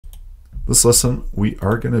This lesson, we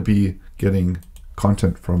are going to be getting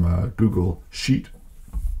content from a Google Sheet,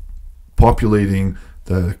 populating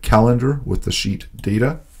the calendar with the sheet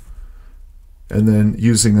data, and then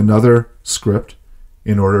using another script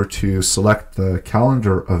in order to select the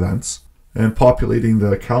calendar events and populating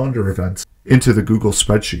the calendar events into the Google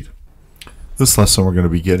spreadsheet. This lesson, we're going to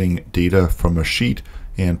be getting data from a sheet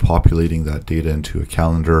and populating that data into a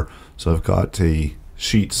calendar. So I've got a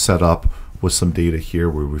sheet set up with some data here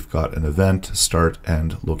where we've got an event, start,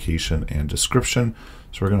 end, location, and description.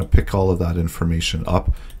 So we're going to pick all of that information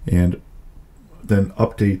up and then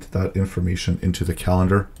update that information into the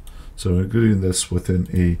calendar. So we're doing this within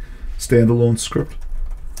a standalone script.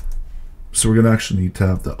 So we're going to actually need to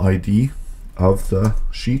have the ID of the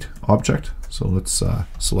sheet object. So let's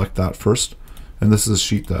select that first. And this is a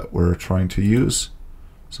sheet that we're trying to use.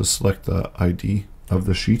 So select the ID of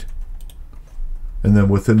the sheet. And then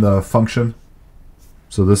within the function,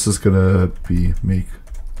 so this is going to be make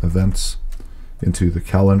events into the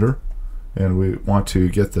calendar. And we want to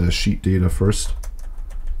get the sheet data first.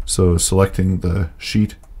 So selecting the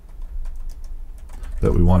sheet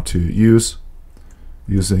that we want to use,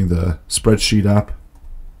 using the spreadsheet app,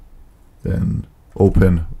 then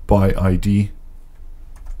open by ID,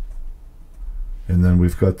 and then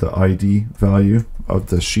we've got the ID value of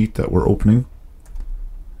the sheet that we're opening,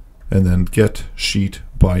 and then get sheet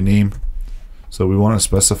by name. So we want to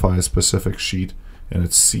specify a specific sheet, and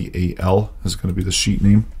it's CAL is going to be the sheet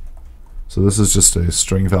name. So this is just a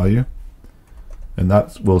string value, and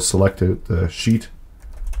that will select out the sheet.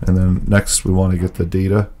 And then next we want to get the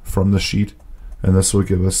data from the sheet, and this will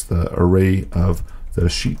give us the array of the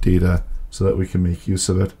sheet data so that we can make use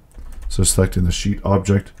of it. So selecting the sheet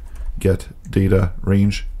object, get data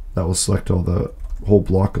range, that will select all the whole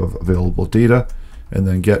block of available data, and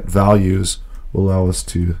then get values will allow us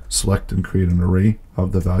to select and create an array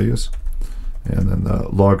of the values, and then the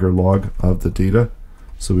logger log of the data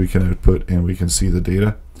so we can output and we can see the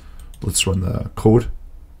data. Let's run the code,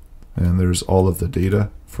 and there's all of the data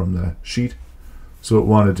from the sheet. So what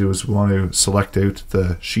we want to do is we want to select out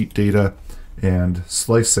the sheet data and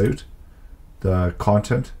slice out the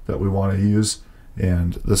content that we want to use,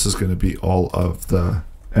 and this is going to be all of the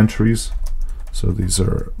entries. So these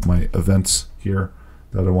are my events here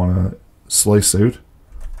that I want to slice out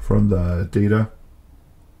from the data,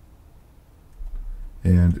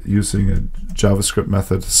 and using a JavaScript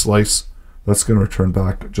method slice, that's going to return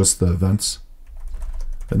back just the events,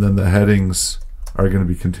 and then the headings are going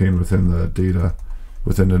to be contained within the data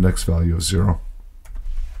within the next value of 0.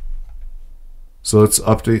 So let's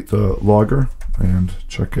update the logger and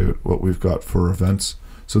check out what we've got for events.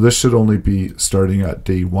 So this should only be starting at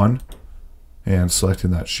day 1 and selecting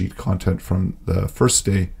that sheet content from the first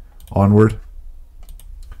day onward.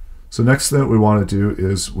 So next thing that we want to do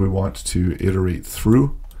is we want to iterate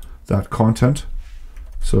through that content.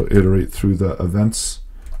 So iterate through the events,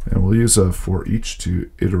 and we'll use a for each to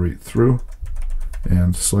iterate through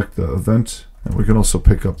and select the event, and we can also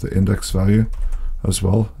pick up the index value as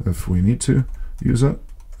well if we need to use it.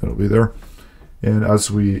 It'll be there. And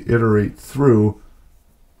as we iterate through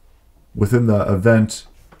within the event,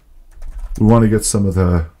 we want to get some of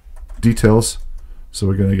the details. So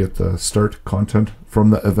we're going to get the start content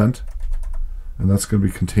from the event, and that's going to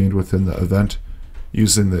be contained within the event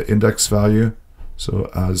using the index value.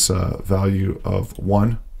 So as a value of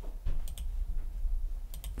 1,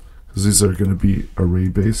 because these are going to be array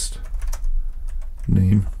based,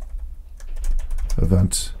 name,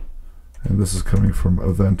 event, and this is coming from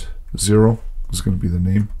event 0 is going to be the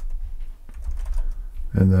name,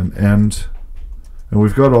 and then end, and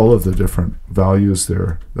we've got all of the different values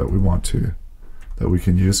there that we want to, that we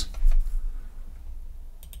can use.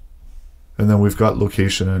 And then we've got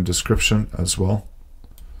location and description as well.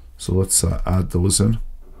 So let's add those in.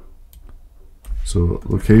 So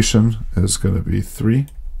location is going to be 3,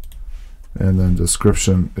 and then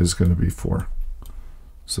description is going to be 4.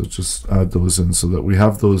 So just add those in so that we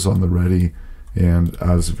have those on the ready and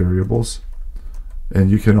as variables.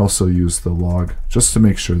 And you can also use the log just to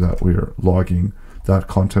make sure that we are logging that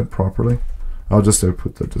content properly. I'll just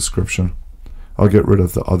output the description. I'll get rid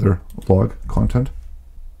of the other log content.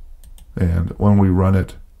 And when we run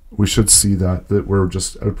it, we should see that we're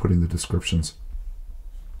just outputting the descriptions.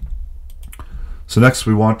 So next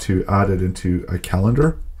we want to add it into a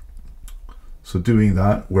calendar. So doing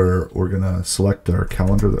that, we're going to select our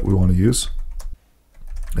calendar that we want to use.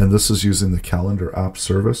 And this is using the calendar app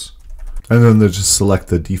service. And then just select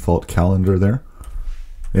the default calendar there.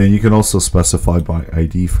 And you can also specify by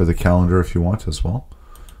ID for the calendar if you want as well.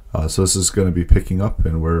 So this is going to be picking up,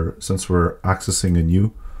 and since we're accessing a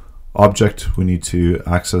new Object, we need to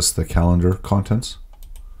access the calendar contents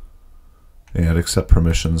and accept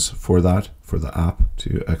permissions for that, for the app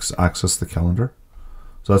to access the calendar.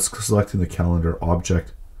 So that's selecting the calendar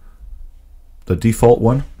object, the default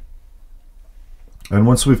one. And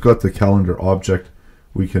once we've got the calendar object,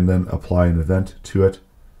 we can then apply an event to it.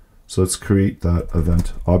 So let's create that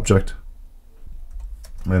event object.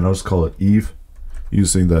 And I'll just call it Eve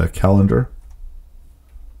using the calendar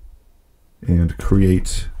and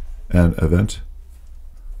create an event.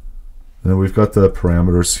 And then we've got the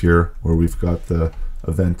parameters here where we've got the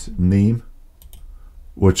event name,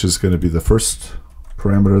 which is going to be the first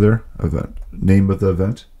parameter there, event name of the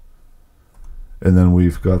event. And then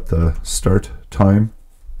we've got the start time,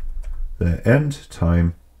 the end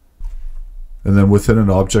time, and then within an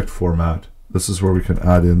object format, this is where we can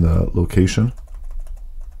add in the location.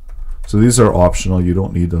 So these are optional, you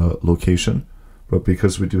don't need a location, but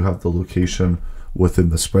because we do have the location within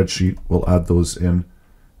the spreadsheet, we'll add those in.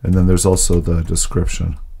 And then there's also the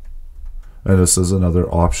description. And this is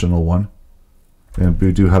another optional one. And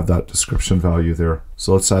we do have that description value there.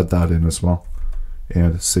 So let's add that in as well.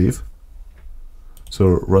 And save. So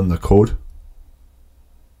run the code.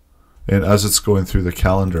 And as it's going through the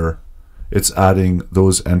calendar, it's adding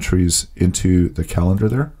those entries into the calendar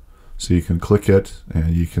there. So you can click it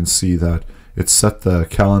and you can see that it's set the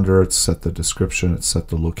calendar, it's set the description, it's set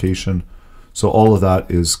the location. So all of that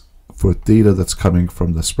is for data that's coming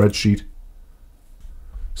from the spreadsheet.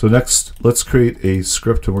 So next, let's create a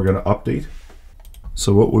script and we're going to update.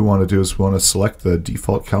 So what we want to do is we want to select the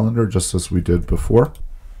default calendar just as we did before.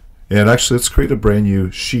 And actually, let's create a brand new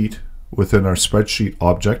sheet within our spreadsheet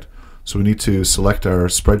object. So we need to select our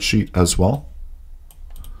spreadsheet as well.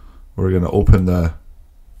 We're going to open the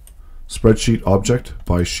spreadsheet object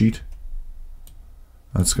by sheet.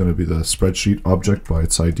 That's going to be the spreadsheet object by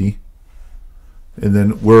its ID. And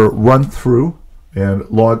then we'll run through and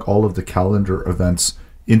log all of the calendar events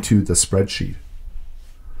into the spreadsheet.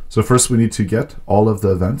 So first we need to get all of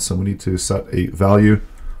the events and we need to set a value.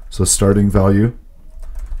 So starting value.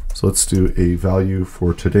 So let's do a value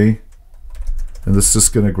for today. And this is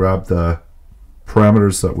just going to grab the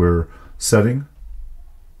parameters that we're setting.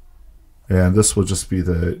 And this will just be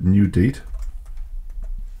the new date.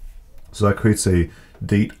 So that creates a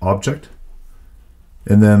date object.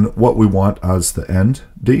 And then what we want as the end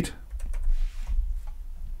date.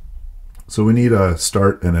 So we need a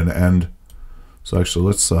start and an end. So actually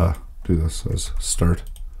let's do this as start.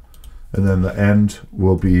 And then the end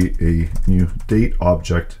will be a new date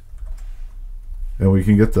object. And we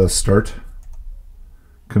can get the start,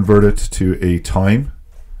 convert it to a time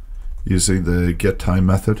using the getTime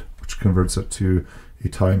method, which converts it to a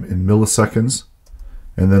time in milliseconds.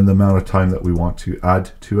 And then the amount of time that we want to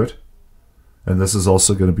add to it. And this is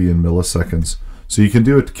also going to be in milliseconds. So you can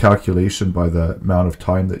do a calculation by the amount of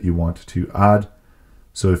time that you want to add.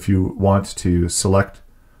 So if you want to select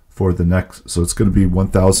for the next, so it's going to be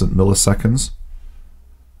 1000 milliseconds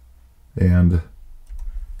and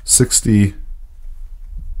 60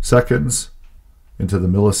 seconds into the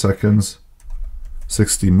milliseconds,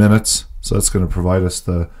 60 minutes. So that's going to provide us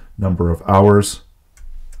the number of hours.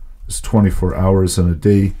 There's 24 hours in a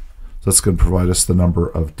day. So that's going to provide us the number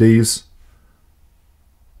of days.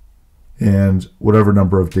 And whatever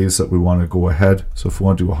number of days that we want to go ahead. So if we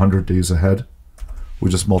want to do 100 days ahead,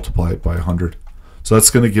 we just multiply it by 100. So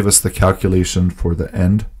that's going to give us the calculation for the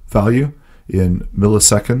end value in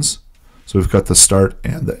milliseconds. So we've got the start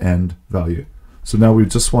and the end value. So now we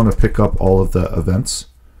just want to pick up all of the events.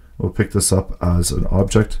 We'll pick this up as an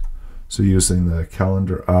object. So using the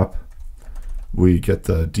calendar app, we get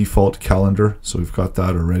the default calendar. So we've got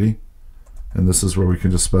that already. And this is where we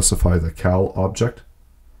can just specify the cal object.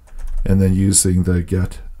 And then using the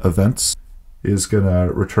get events is going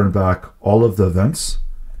to return back all of the events.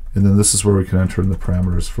 And then this is where we can enter in the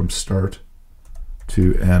parameters from start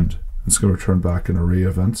to end. It's going to return back an array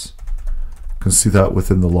of events. You can see that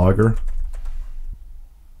within the logger.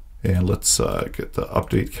 And let's get the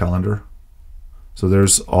update calendar. So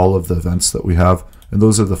there's all of the events that we have. And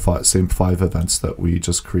those are the same 5 events that we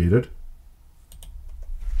just created.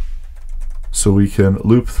 So we can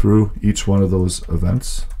loop through each one of those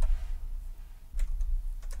events.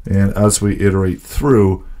 And as we iterate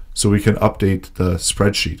through, so we can update the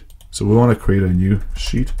spreadsheet. So we want to create a new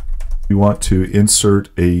sheet. We want to insert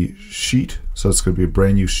a sheet. So it's going to be a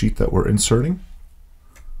brand new sheet that we're inserting.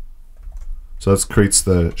 So that creates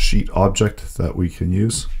the sheet object that we can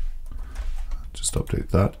use. Just update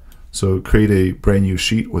that. So create a brand new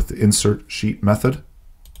sheet with the insert sheet method.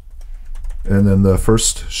 And then the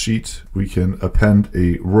first sheet, we can append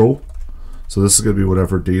a row. So this is going to be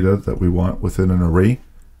whatever data that we want within an array.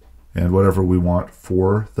 and whatever we want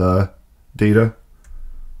for the data.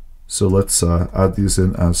 So let's add these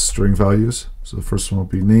in as string values. So the first one will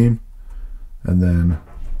be name, and then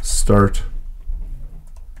start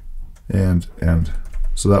and end.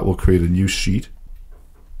 So that will create a new sheet,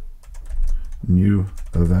 new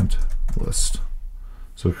event list.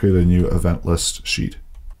 So create a new event list sheet.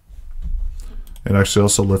 And actually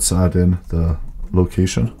also let's add in the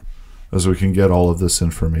location, as we can get all of this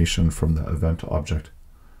information from the event object.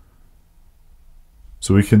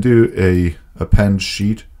 So we can do a append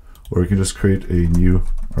sheet, or we can just create a new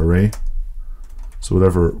array. So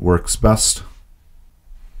whatever works best.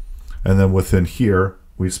 And then within here,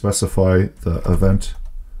 we specify the event,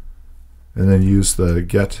 and then use the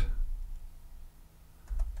get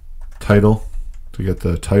title to get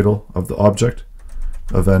the title of the object.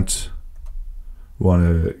 Event, we want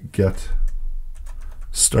to get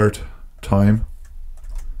start time,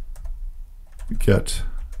 get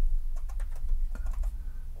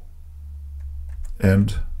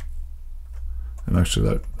end, and actually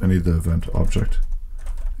that I need the event object,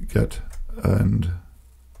 get end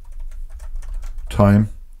time,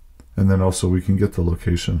 and then also we can get the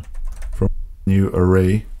location from new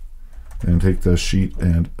array and take the sheet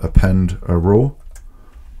and append a row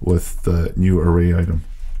with the new array item.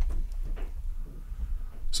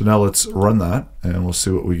 So now let's run that and we'll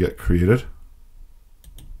see what we get created.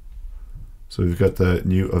 So we've got the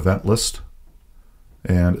new event list,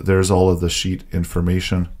 and there's all of the sheet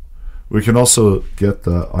information. We can also get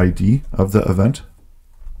the ID of the event,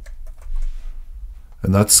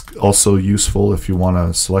 and that's also useful if you want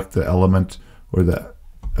to select the element or the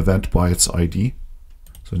event by its ID.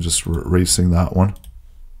 So just erasing that one.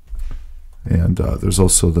 And there's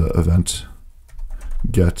also the event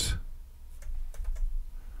get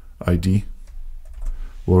ID.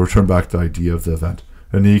 We'll return back the ID of the event.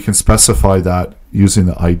 And then you can specify that using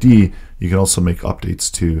the ID. You can also make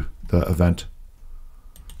updates to the event.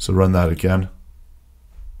 So run that again.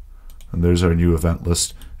 And there's our new event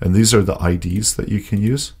list. And these are the IDs that you can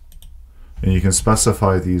use. And you can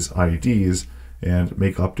specify these IDs and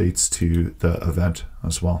make updates to the event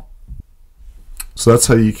as well. So that's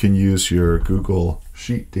how you can use your Google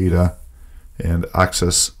Sheet data and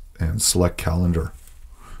access and select calendar,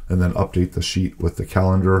 and then update the sheet with the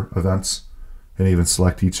calendar events, and even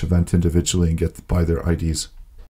select each event individually and get by their IDs.